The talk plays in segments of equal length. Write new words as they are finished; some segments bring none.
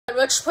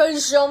let's play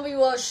Zombie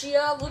Rush.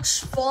 Yeah, looks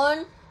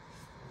fun.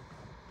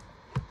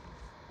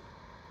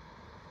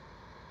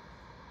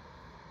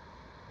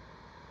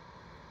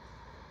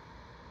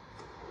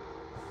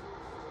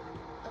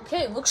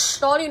 Okay, looks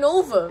starting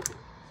over.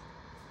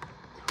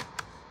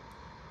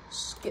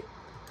 Skip.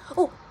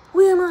 Oh,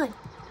 where am I?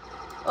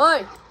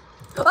 Alright.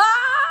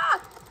 Ah!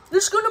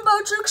 This gun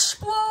about to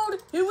explode.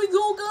 Here we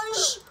go,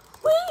 guys.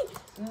 Wait.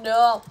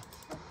 No.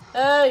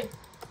 Hey.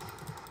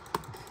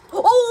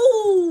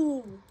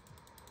 Oh!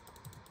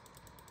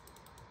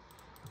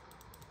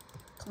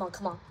 Come on,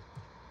 come on.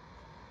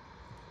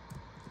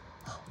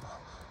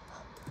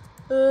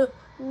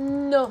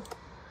 No.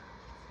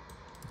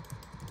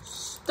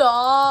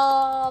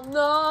 Stop.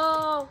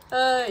 No.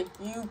 Hey,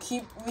 you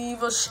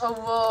leave us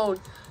alone.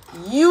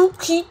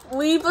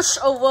 Leave us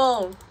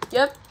alone.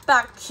 Get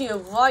back here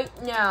right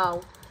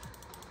now.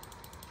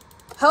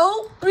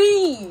 Help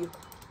me.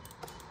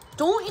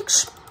 Don't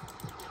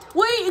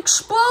wait,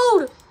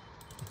 explode.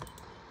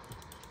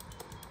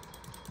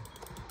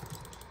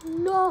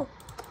 No.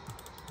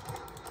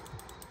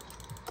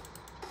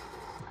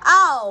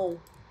 Ow.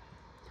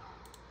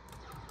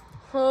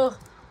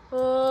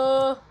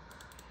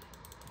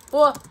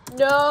 What?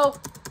 No.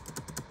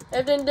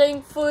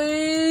 Everything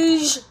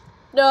freeze.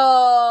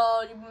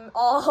 No.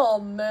 Oh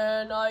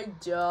man, I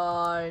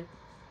died.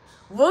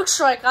 Looks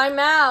like I'm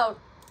out.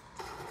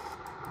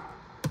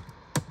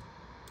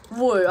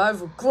 Wait, I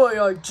have a great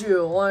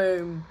idea.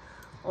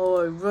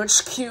 Alright,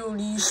 let's kill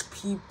these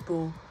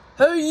people.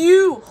 Hey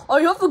you!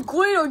 I have a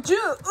great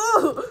idea!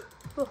 Ugh.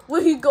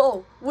 Where'd he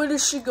go? Where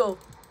did she go?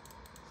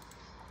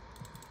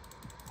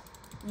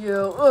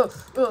 Yeah,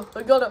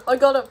 I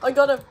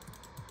got him.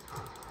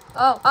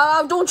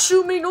 Ow, don't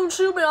shoot me, I'm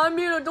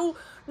here, don't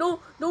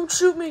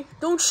shoot me.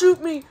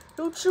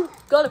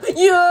 Got him.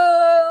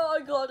 Yeah, I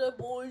got it,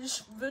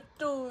 boys.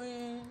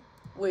 Victory.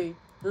 Wait,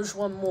 there's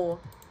one more.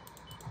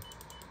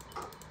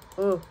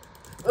 Come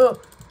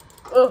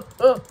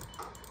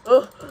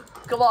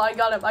on, I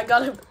got him.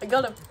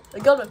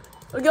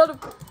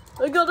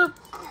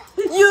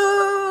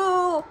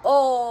 Yeah!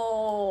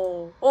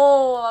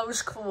 Oh, that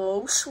was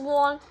close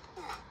one.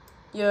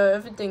 Yeah,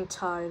 everything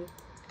tied.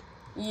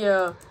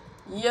 Yeah.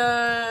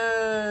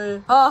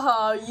 Yay!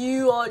 Haha,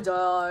 you are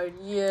died.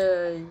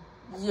 Yay.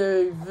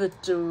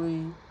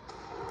 Victory.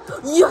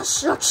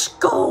 Yes, let's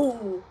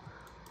go!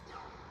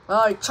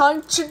 Alright,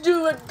 time to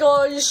do it,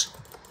 guys.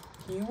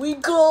 Here we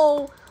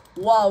go.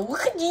 Wow,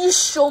 look at these,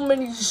 so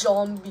many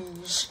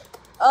zombies.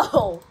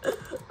 Oh,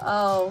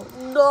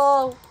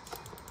 no.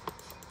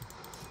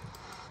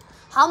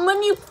 How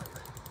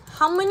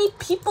many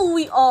people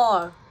we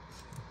are?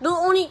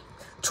 No, only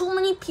too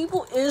many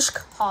people is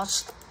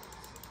cost.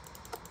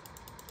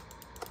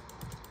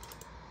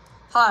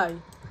 Hi.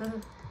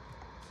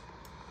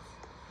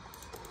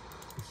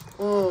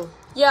 Oh,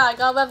 yeah, I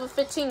got level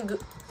 15.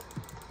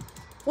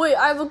 Wait,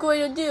 I have a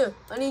great idea.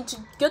 I need to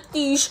get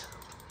these.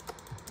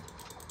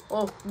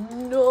 Oh,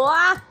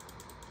 no.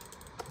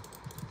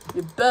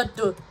 You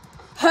better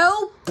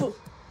help.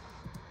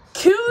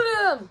 Kill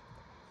them.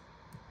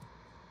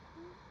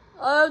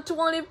 I have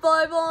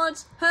 25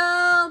 odds.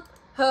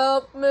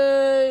 Help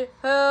me.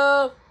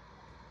 Help.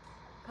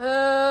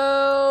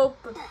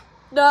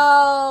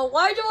 No.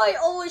 Why do I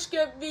always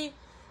get me?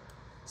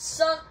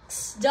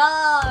 Sucks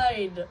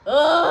died.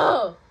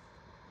 Ugh.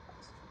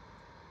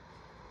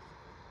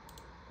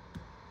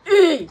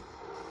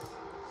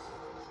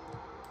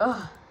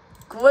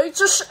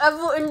 Greatest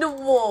ever in the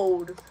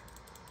world.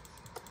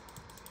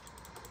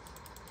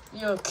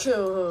 Yeah,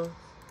 kill her.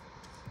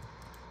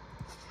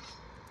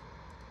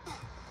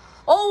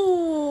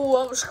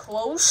 Oh, that was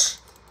close.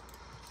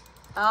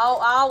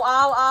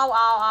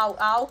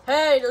 Ow.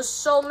 Hey, there's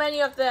so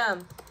many of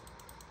them.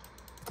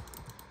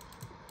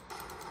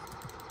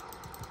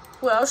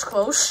 Well, that was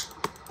close.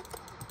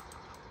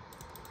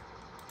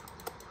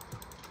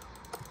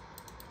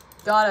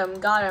 Got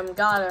him.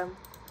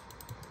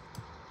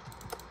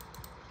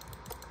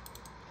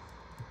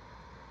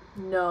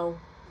 No.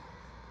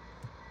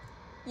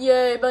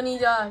 Yay, bunny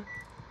died.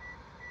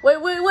 Wait,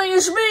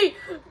 it's me!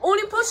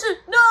 Only person!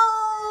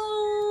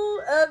 No!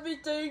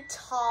 Everything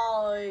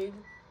tied.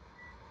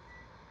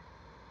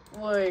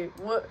 Wait,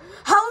 what?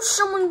 How's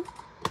someone...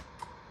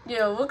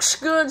 Yeah, looks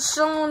good.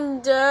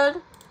 Someone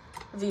dead.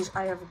 These,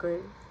 I have a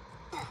grade.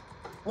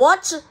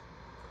 What?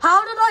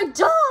 How did I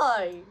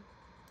die?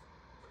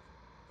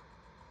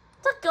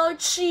 That guy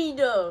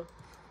cheater.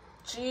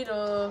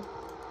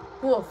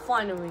 Oh,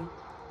 finally.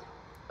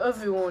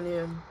 Everyone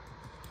in.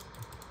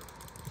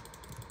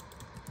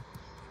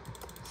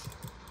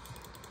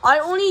 I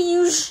only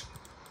use...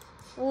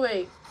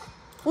 Wait,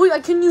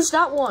 I can use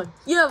that one.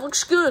 Yeah, it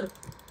looks good.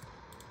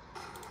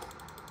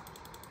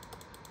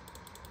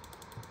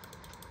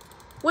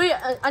 Wait,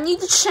 I need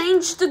to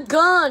change the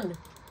gun.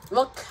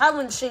 Look,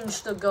 haven't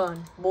changed the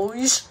gun,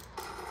 boys.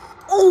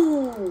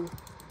 Oh!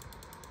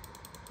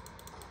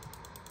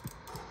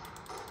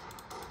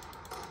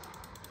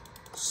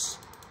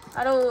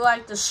 I don't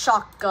like the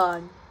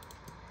shotgun.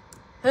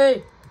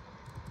 Hey.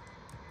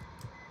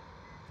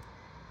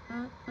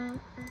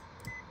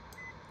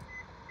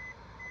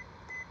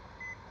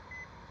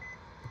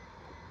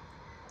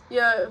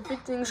 Yeah,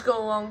 everything's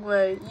going the wrong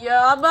way.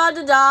 Yeah, I'm about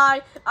to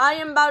die. I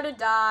am about to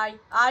die.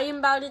 I am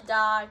about to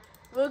die.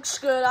 Looks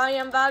good. I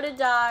am about to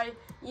die.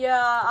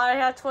 Yeah, I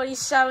have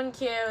 27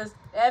 kills.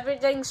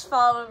 Everything's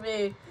following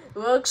me.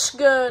 Looks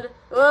good.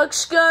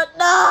 Looks good.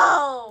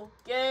 No!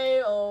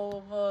 Game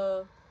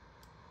over.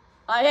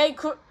 I hate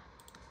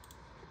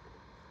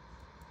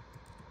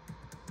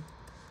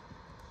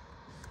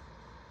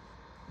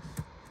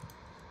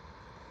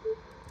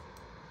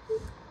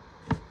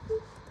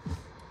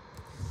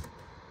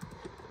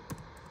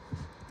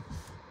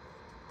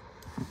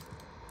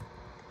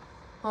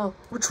Oh,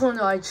 which one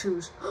do I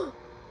choose?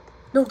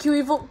 No, can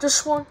we vote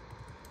this one?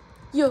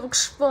 Yeah,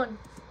 looks fun.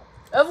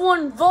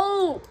 Everyone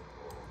vote!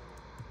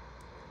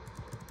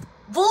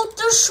 Vote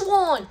this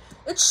one!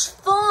 It's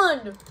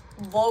fun!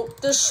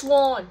 Vote this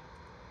one.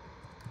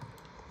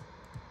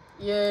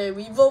 Yeah,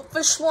 we vote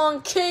this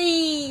one.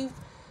 Cave!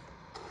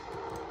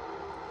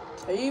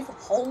 Cave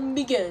home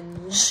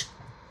begins.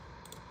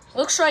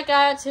 Looks like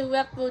I had to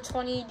level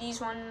 20 these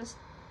ones.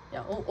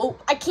 Yeah, oh,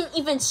 I can't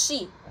even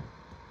see.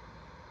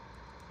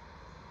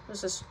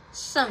 What's this?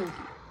 70.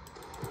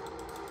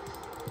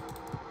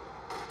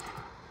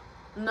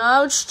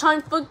 Now it's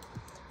time for...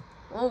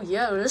 Oh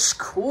yeah, this is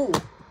cool.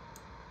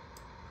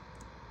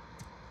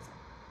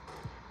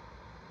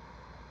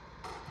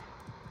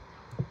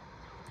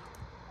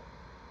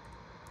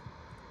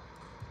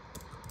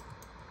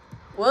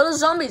 Where are the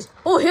zombies?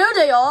 Oh, here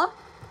they are.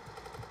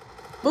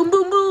 Boom,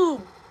 boom,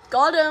 boom.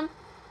 Got him.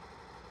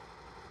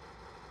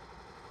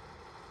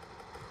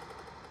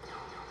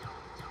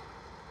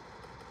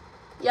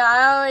 Yeah,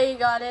 I already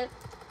got it.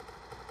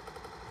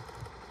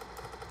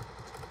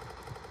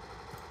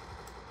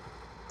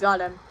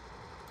 Got him.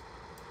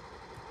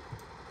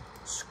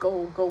 Let's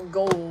go, go,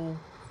 go.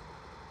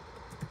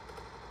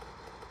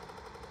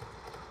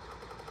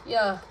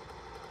 Yeah.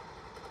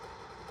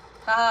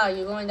 Haha,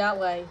 you're going that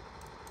way.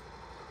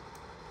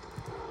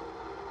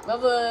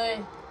 Bye-bye.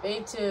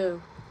 Wave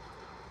 2.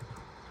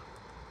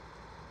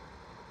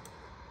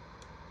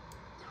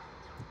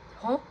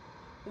 Huh?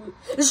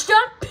 Is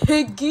that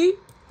Piggy?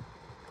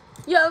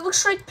 Yeah, it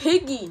looks like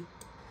Piggy.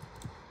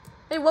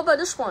 Hey, what about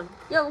this one?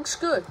 Yeah, it looks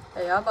good.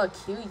 Hey, how about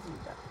kill you?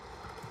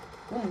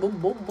 Boom, boom,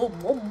 boom, boom,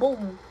 boom,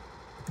 boom.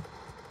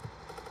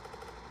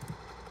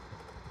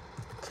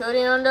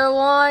 Cutting under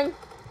 1.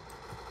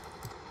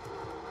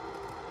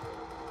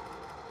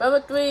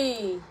 Level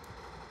 3.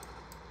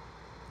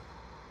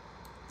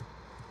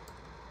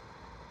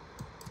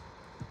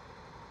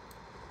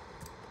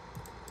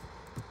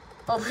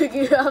 Oh, Piggy,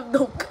 you have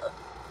no gun.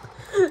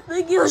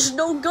 Piggy has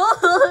no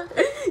gun.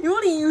 You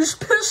only use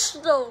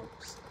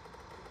pistols.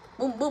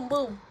 Boom, boom,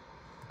 boom.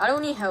 I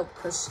don't need help,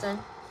 Kristen.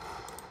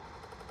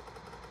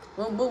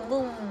 Boom, boom,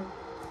 boom.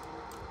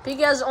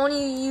 Piggy has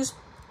only used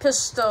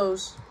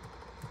pistols.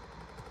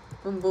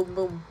 Boom, boom,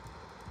 boom.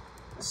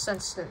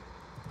 Sensed it.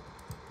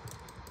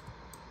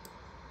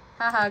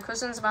 Haha,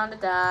 Kristen's about to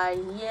die.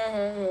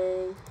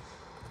 Yay.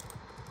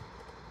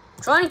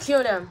 Try and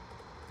kill them.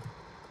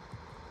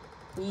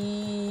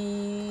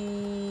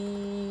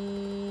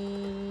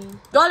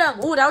 Got him!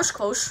 Oh, that was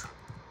close.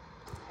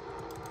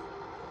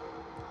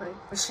 Wait,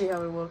 let's see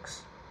how it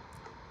works.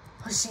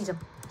 I see them.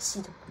 I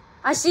see them.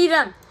 I see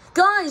them!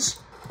 Guys!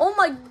 Oh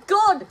my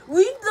god!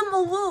 Leave them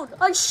alone!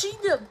 I see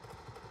them!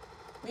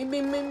 Give me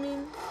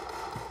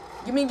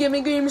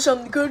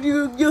something good.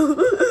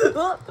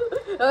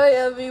 Hi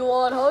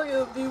everyone, hi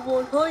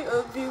everyone, hi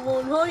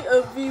everyone, hi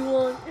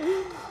everyone.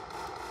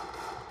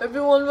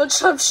 Everyone, let's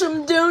have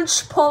some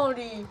dance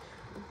party.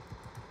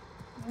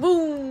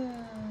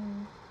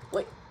 Boom!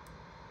 Wait,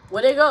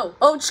 where'd it go?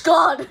 Oh, it's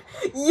gone!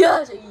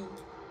 Yes!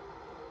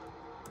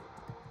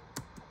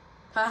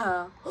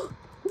 Haha.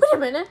 Wait a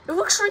minute, it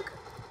looks like...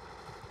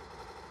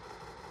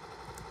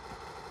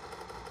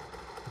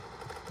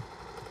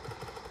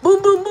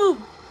 Boom, boom,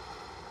 boom!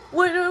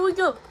 Wait, there we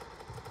go.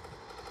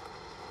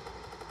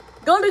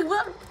 Got it,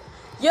 got it.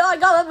 Yeah, I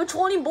got level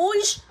 20,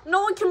 boys.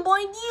 Now I can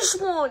buy these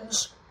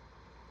ones.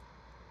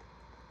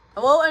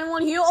 Hello,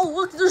 anyone here? Oh,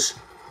 look at this.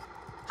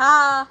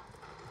 Ha.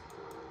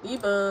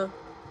 Bieber.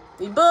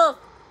 Bieber.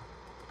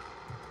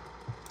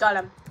 Got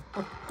him.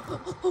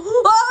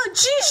 Oh,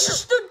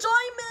 Jesus, the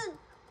diamond.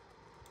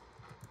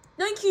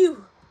 Thank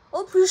you.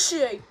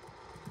 Appreciate.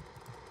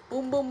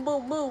 Boom, boom,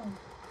 boom, boom.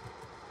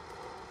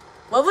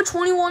 Level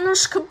 21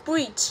 is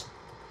complete.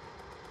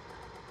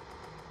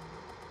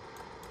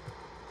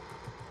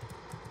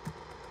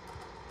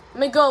 Let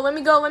me go, let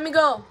me go, let me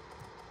go.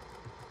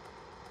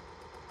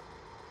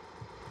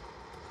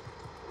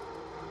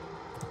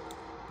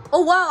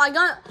 Oh wow, I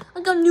got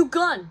a new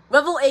gun.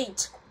 Level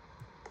 8.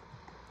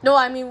 No,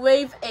 I mean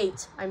wave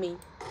 8, I mean.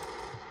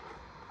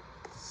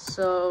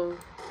 So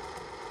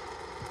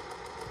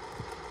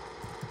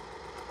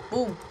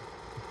boom.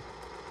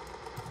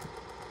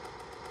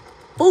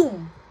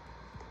 Boom.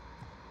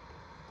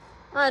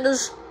 Alright,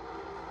 there's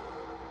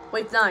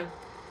wave 9.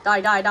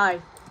 Die, die, die.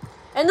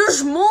 And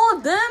there's more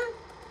of them?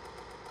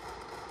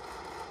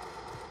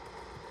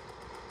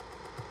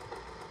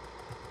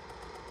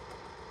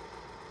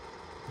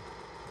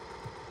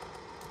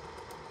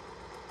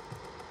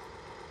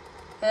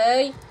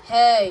 Hey,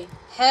 hey,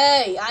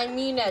 hey, I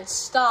mean it,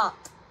 stop.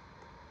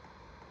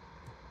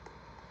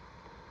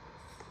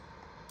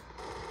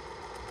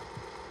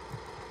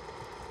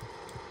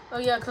 Oh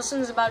yeah,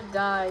 Kristen's about to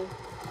die.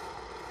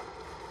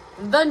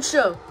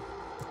 Adventure.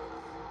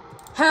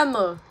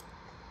 Hammer.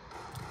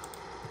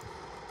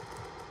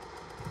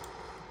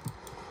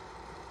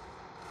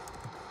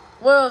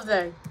 Where are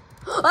they?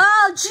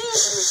 Ah,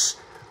 Jesus!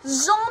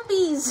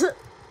 Zombies!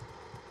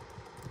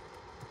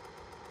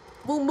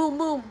 Boom, boom,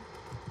 boom.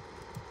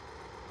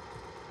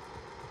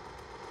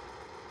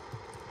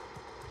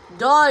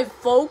 Die,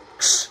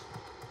 folks.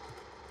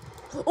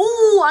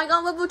 Oh, I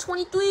got level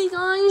 23,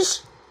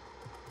 guys.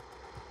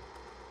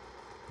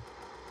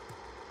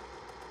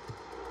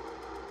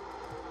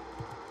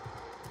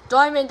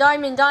 Diamond,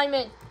 diamond,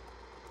 diamond.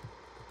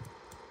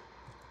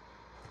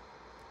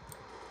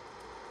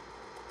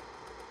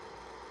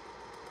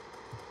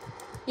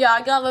 Yeah,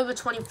 I got level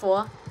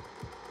 24.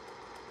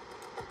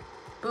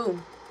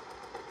 Boom.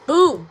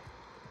 Boom.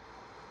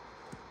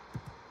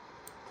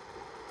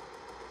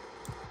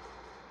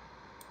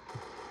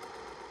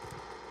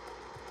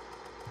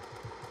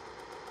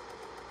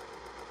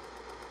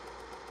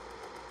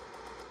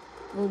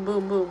 Boom,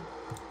 boom, boom.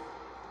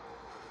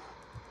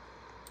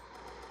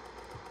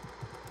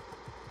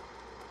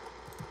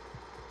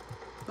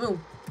 Boom.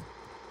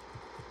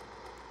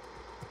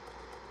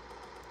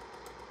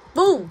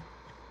 Boom.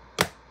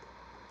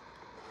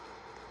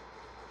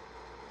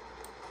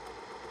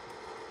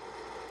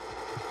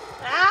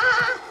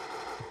 Ah!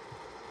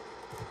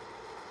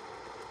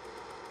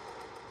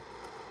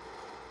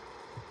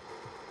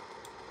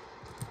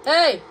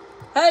 Hey!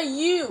 Hey,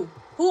 you!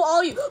 Who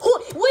are you?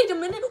 Wait a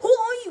minute! Who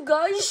are you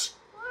guys?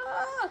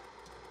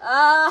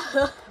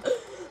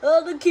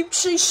 Oh, they keep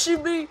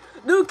chasing me!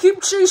 They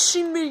keep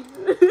chasing me!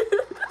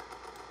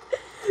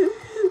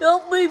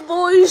 Help me,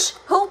 boys!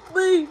 Help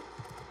me!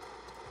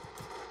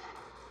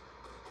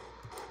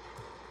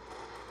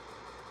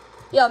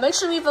 Yeah, make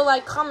sure you leave a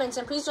like, comments,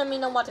 and please let me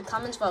know what the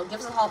comments about. Give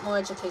us a lot more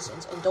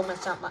educations, and don't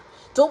miss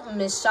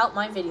out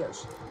my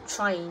videos.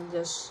 Trying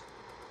this.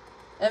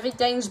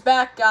 Everything's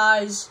back,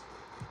 guys.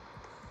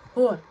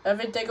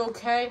 Everything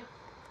okay?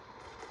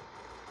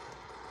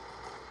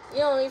 You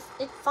know,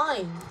 it's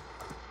fine.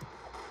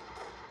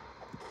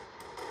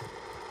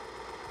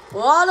 A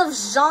lot of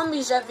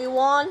zombies,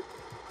 everyone.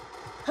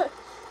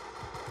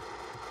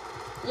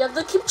 Yeah,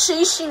 they keep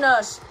chasing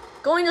us.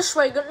 Going this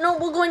way. No,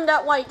 we're going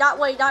that way. That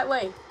way. That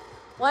way.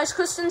 Why is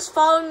Kristen's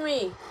following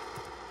me?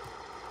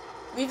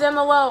 Leave them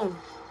alone.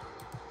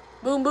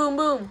 Boom, boom,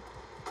 boom.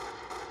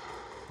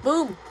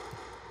 Boom.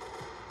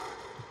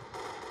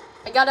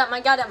 I got him. I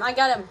got him. I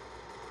got him.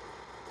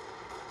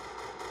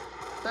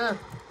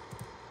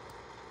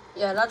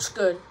 Yeah, that's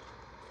good.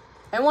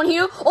 Anyone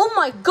here? Oh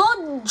my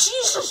God,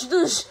 Jesus,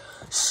 there's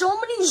so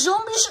many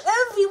zombies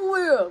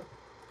everywhere.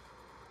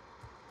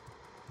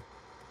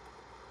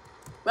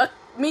 Let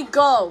me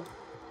go.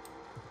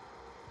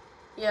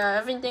 Yeah,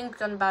 everything's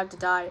about to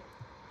die.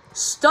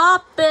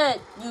 Stop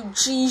it, you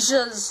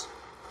Jesus.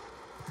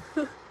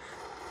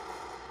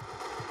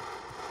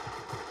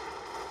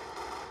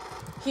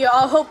 Here,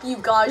 I'll help you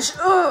guys.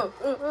 Whoa,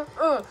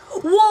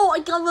 I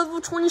got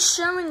level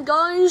 27,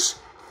 guys.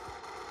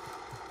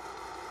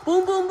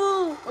 Boom, boom,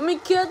 boom. Let me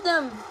kill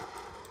them.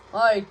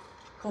 Alright.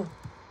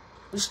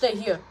 We stay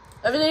here.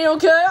 Everything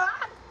okay?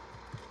 Ah!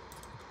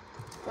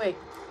 Wait.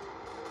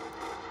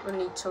 We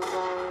need to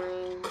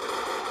run.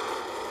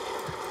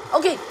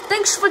 Okay,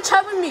 thanks for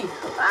telling me.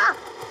 Ah!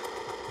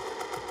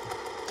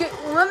 Okay,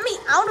 let me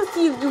out of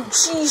here, you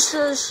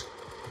Jesus.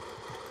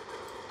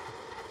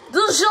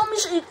 Those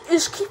zombies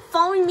is keep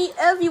following me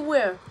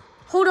everywhere.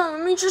 Hold on,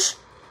 let me just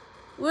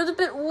a little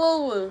bit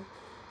lower.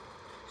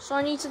 So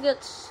I need to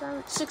get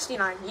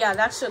 69. Yeah,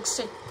 that's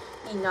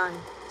 69.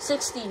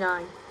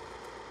 69.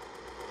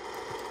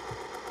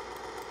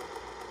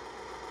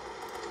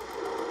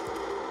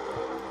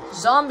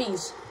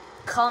 Zombies,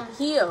 come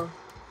here.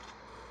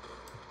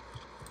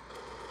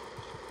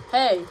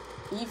 Hey,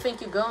 where you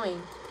think you're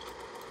going?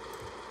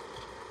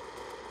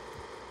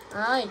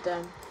 Alright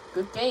then,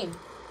 good game.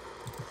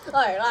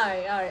 Alright.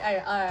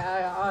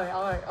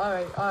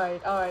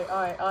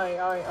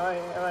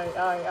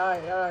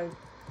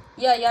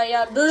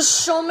 Yeah. There's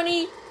so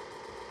many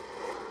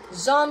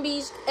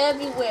zombies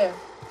everywhere.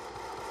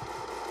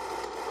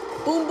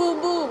 Boom,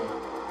 boom, boom.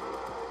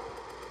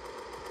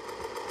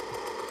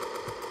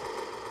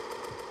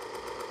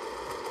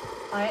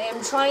 I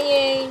am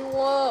trying.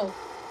 Whoa.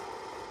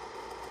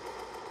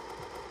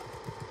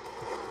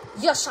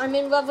 Yes, I'm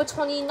in level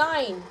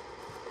 29.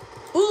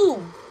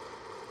 Boom.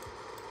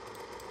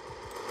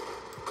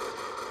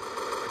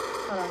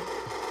 Hold on.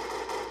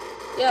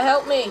 Yeah,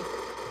 help me.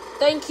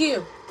 Thank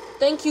you.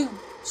 Thank you,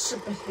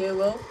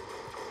 superhero.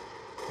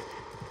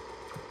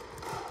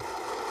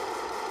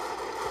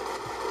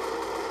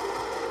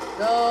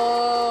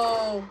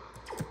 No.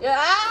 Yeah.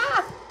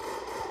 Ah!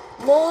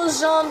 More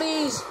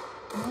zombies.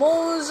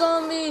 More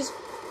zombies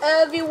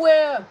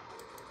everywhere.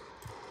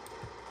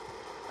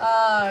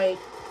 Alright.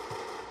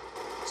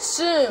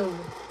 Soon.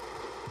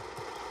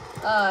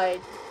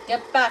 Alright,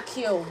 get back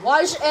here.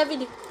 Why is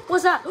everything...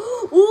 What's that?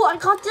 Oh, I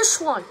got this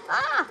one.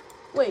 Ah!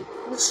 Wait,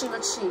 let's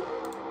see.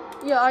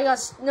 Yeah, I got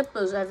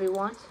snippers,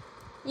 everyone.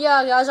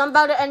 Yeah, guys, I'm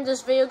about to end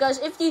this video, guys.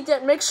 If you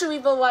did, make sure you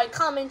leave a like,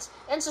 comment,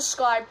 and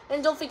subscribe.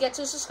 And don't forget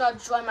to subscribe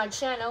to join my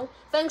channel.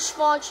 Thanks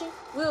for watching.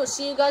 We will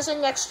see you guys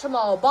in next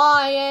tomorrow.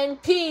 Bye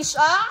and peace.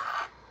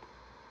 Ah!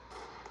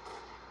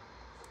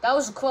 That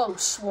was a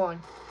close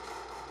one.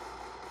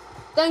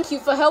 Thank you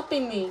for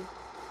helping me.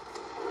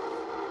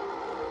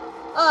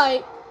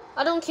 Alright,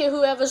 I don't care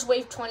whoever's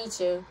wave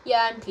 22.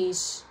 Yeah, and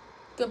peace.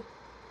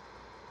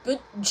 Good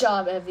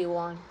job,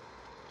 everyone.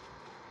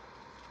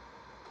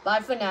 Bye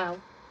for now.